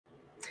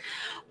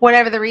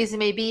whatever the reason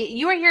may be.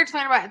 You are here to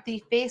learn about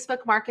the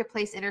Facebook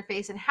Marketplace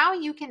interface and how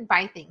you can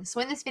buy things.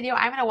 So in this video,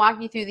 I'm going to walk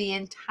you through the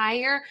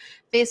entire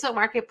Facebook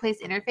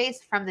Marketplace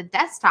interface from the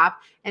desktop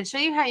and show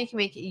you how you can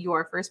make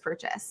your first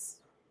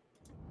purchase.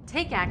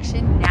 Take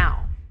action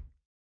now.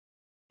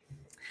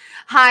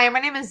 Hi, my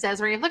name is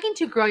Desiree. If you're looking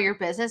to grow your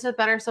business with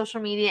better social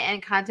media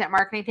and content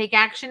marketing, take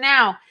action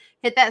now.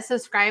 Hit that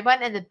subscribe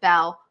button and the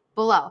bell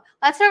below.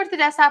 Let's start with the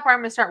desktop where I'm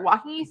going to start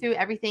walking you through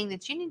everything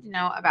that you need to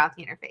know about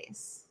the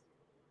interface.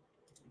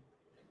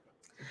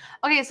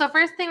 Okay, so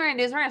first thing we're going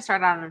to do is we're going to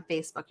start out on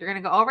Facebook. You're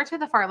going to go over to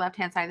the far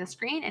left-hand side of the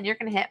screen and you're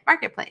going to hit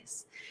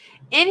Marketplace.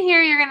 In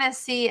here, you're going to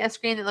see a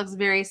screen that looks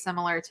very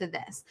similar to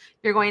this.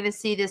 You're going to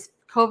see this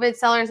COVID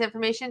sellers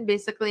information,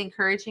 basically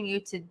encouraging you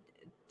to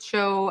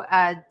show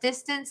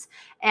distance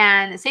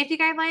and safety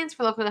guidelines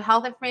for local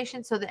health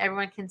information so that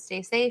everyone can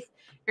stay safe.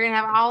 You're going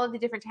to have all of the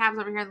different tabs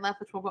over here on the left,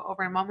 which we'll go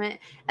over in a moment.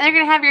 And they're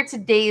going to have your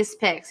today's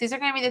picks. These are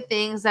going to be the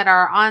things that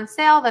are on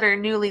sale, that are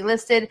newly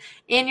listed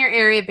in your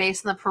area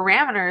based on the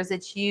parameters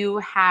that you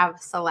have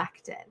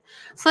selected.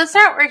 So let's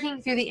start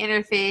working through the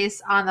interface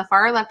on the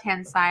far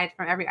left-hand side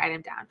from every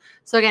item down.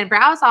 So again,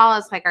 browse all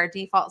is like our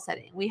default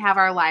setting. We have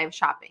our live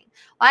shopping.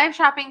 Live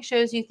shopping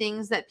shows you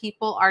things that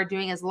people are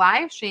doing as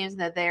live streams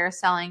that they're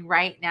selling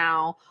right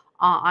now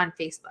on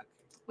Facebook.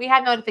 We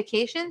have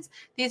notifications.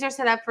 These are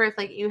set up for if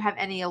like you have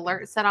any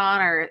alerts set on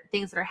or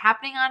things that are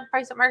happening on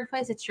Facebook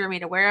Marketplace that you're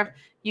made aware of,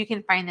 you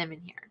can find them in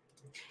here.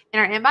 In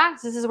our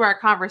inbox, this is where our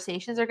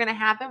conversations are going to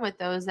happen with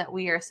those that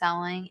we are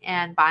selling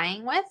and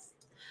buying with.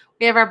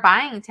 We have our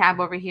buying tab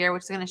over here,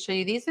 which is going to show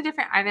you these are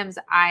different items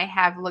I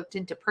have looked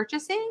into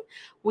purchasing.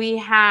 We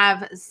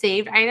have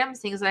saved items,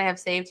 things that I have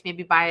saved to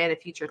maybe buy at a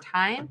future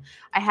time.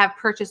 I have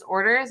purchase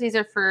orders. These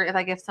are for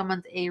like if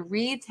someone's a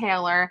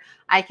retailer,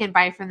 I can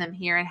buy from them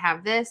here and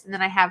have this. And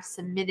then I have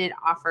submitted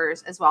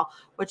offers as well,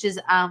 which is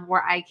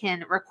where I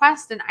can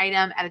request an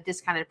item at a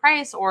discounted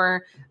price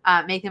or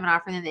make them an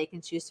offer and then they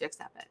can choose to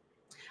accept it.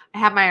 I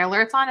have my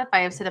alerts on. If I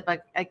have set up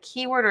a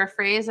keyword or a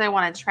phrase that I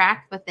want to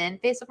track within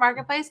Facebook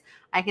Marketplace,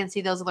 I can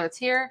see those alerts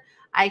here.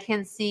 I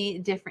can see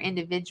different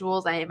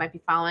individuals I might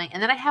be following.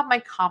 And then I have my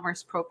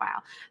commerce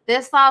profile.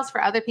 This allows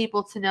for other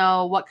people to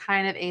know what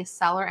kind of a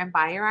seller and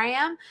buyer I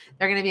am.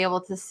 They're going to be able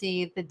to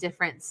see the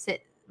different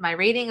my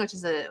rating, which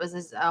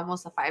is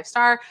almost a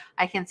 5-star.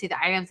 I can see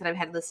the items that I've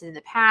had listed in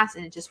the past,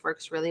 and it just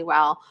works really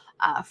well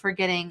for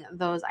getting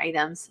those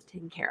items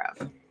taken care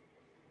of.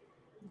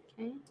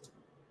 Okay.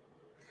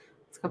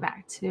 Go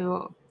back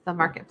to the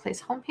Marketplace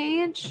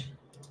homepage.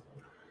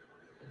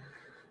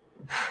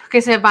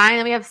 Okay, so we have buying,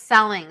 then we have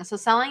selling. So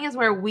selling is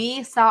where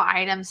we sell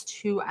items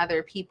to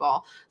other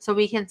people. So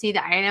we can see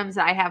the items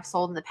that I have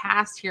sold in the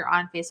past here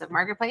on Facebook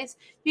Marketplace.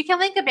 You can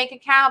link a bank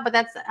account, but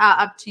that's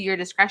up to your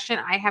discretion.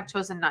 I have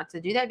chosen not to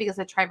do that because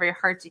I try very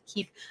hard to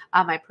keep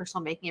my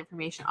personal banking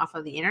information off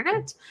of the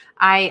internet.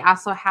 I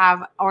also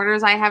have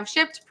orders I have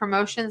shipped,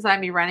 promotions that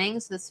I'm be running.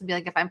 So this would be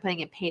like if I'm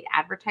putting a paid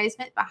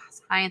advertisement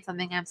behind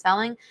something I'm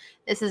selling.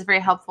 This is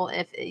very helpful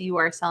if you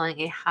are selling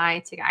a high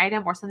ticket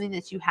item or something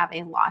that you have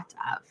a lot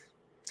of.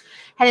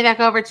 Heading back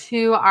over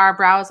to our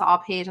browse all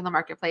page on the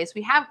Marketplace,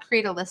 we have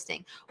create a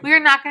listing. We are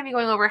not going to be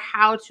going over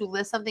how to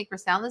list something for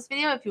sale in this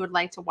video. If you would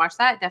like to watch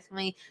that,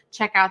 definitely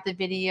check out the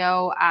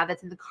video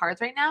that's in the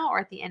cards right now or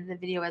at the end of the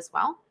video as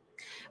well.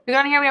 We go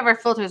down here, we have our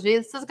filters.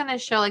 This is going to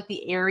show like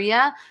the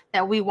area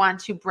that we want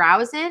to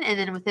browse in, and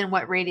then within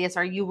what radius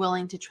are you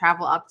willing to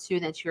travel up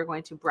to that you're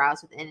going to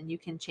browse within, and you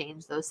can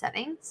change those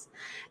settings.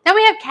 Then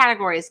we have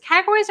categories.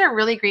 Categories are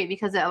really great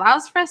because it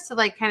allows for us to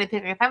like kind of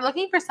pick, if I'm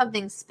looking for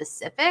something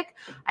specific,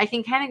 I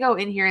can kind of go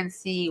in here and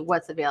see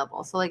what's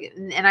available. So like,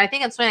 and I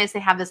think it's really nice to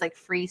have this like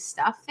free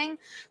stuff thing.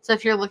 So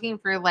if you're looking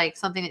for like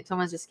something that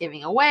someone's just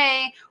giving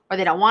away or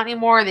they don't want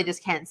anymore, they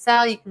just can't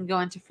sell, you can go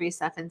into free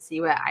stuff and see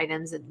what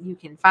items that you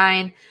can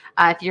find.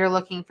 If you're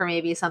looking for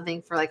maybe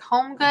something for like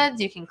home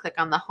goods, you can click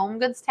on the home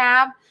goods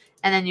tab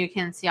and then you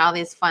can see all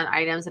these fun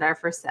items that are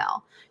for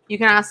sale. You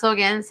can also,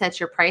 again, set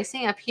your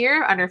pricing up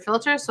here under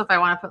filters. So if I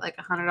want to put like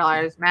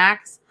 $100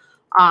 max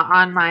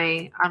on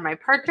my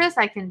purchase,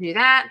 I can do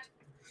that.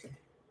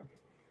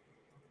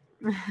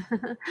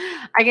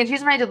 I can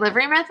choose my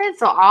delivery method.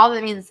 So all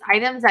that means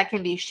items that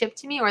can be shipped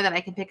to me or that I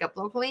can pick up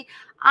locally.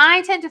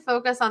 I tend to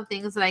focus on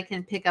things that I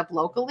can pick up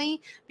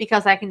locally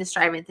because I can just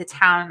drive into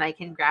town and I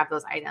can grab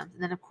those items.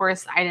 And then of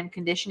course, item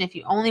condition, if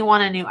you only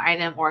want a new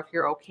item or if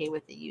you're okay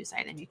with the used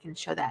item, you can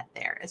show that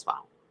there as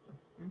well.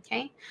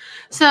 Okay,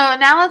 so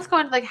now let's go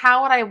into like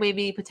how would I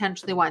maybe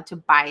potentially want to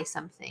buy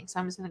something. So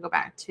I'm just going to go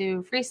back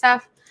to free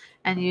stuff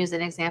and use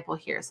an example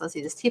here. So let's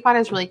see, this teapot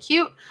is really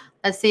cute.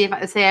 Let's see if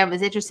I say I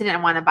was interested in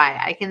and want to buy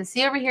it. I can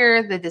see over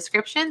here the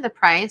description, the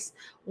price,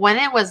 when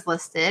it was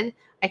listed.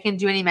 I can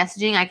do any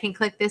messaging. I can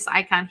click this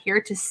icon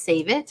here to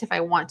save it if I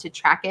want to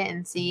track it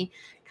and see,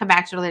 come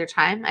back to it a later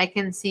time. I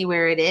can see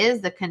where it is,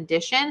 the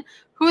condition,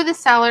 who the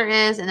seller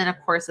is, and then of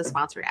course the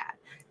sponsored ad.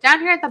 Down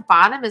here at the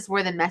bottom is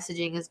where the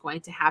messaging is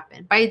going to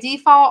happen. By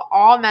default,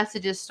 all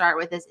messages start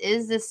with this,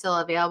 is this still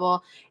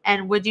available?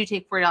 And would you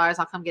take $40?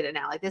 I'll come get it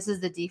now. Like this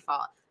is the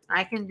default.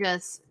 I can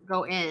just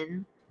go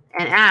in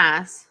and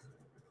ask,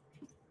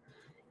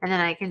 and then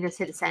I can just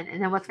hit send.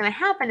 And then what's going to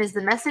happen is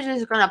the message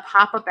is going to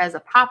pop up as a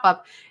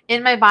pop-up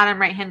in my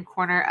bottom right-hand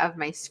corner of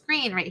my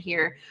screen right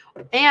here.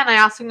 And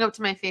I also can go up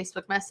to my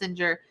Facebook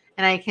Messenger,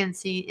 and I can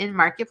see in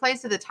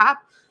Marketplace at the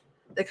top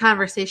the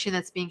conversation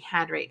that's being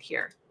had right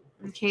here.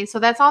 Okay, so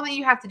that's all that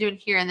you have to do in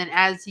here. And then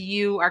as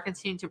you are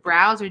continuing to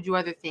browse or do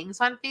other things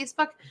on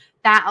Facebook,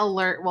 that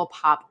alert will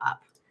pop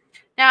up.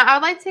 Now, I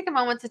would like to take a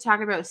moment to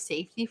talk about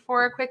safety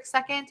for a quick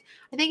second.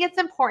 I think it's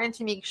important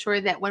to make sure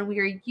that when we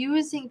are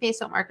using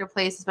Facebook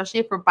Marketplace,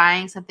 especially if we're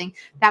buying something,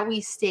 that we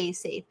stay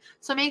safe.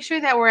 So make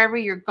sure that wherever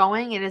you're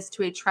going, it is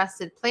to a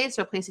trusted place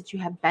or a place that you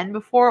have been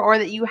before, or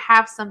that you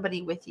have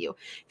somebody with you.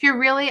 If you're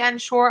really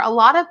unsure, a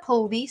lot of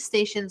police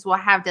stations will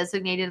have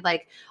designated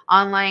like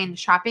online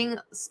shopping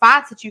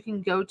spots that you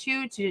can go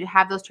to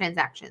have those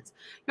transactions.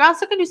 You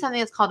also can do something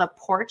that's called a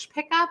porch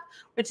pickup,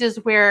 which is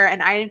where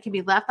an item can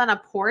be left on a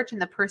porch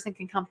and the person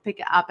can come pick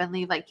it up and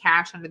leave like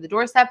cash under the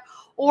doorstep,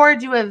 or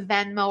do a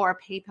Venmo or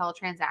PayPal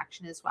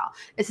transaction as well.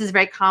 This is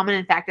very common.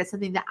 In fact, it's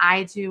something that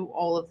I do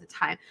all of the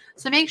time.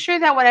 So make sure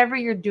that whatever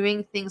you're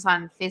doing things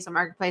on Facebook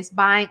Marketplace,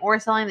 buying or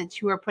selling, that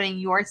you are putting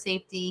your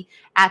safety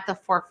at the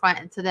forefront,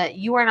 and so that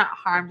you are not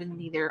harmed and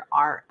neither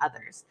are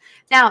others.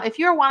 Now, if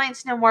you're wanting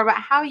to know more about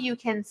how you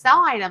can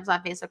sell items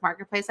on Facebook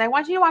Marketplace, I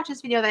want you to watch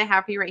this video that I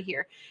have for you right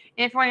here.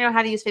 And if you want to know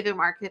how to use Facebook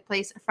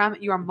Marketplace from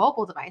your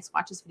mobile device,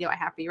 watch this video I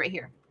have for you right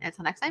here. And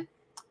until next time,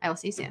 I will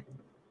see you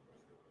soon.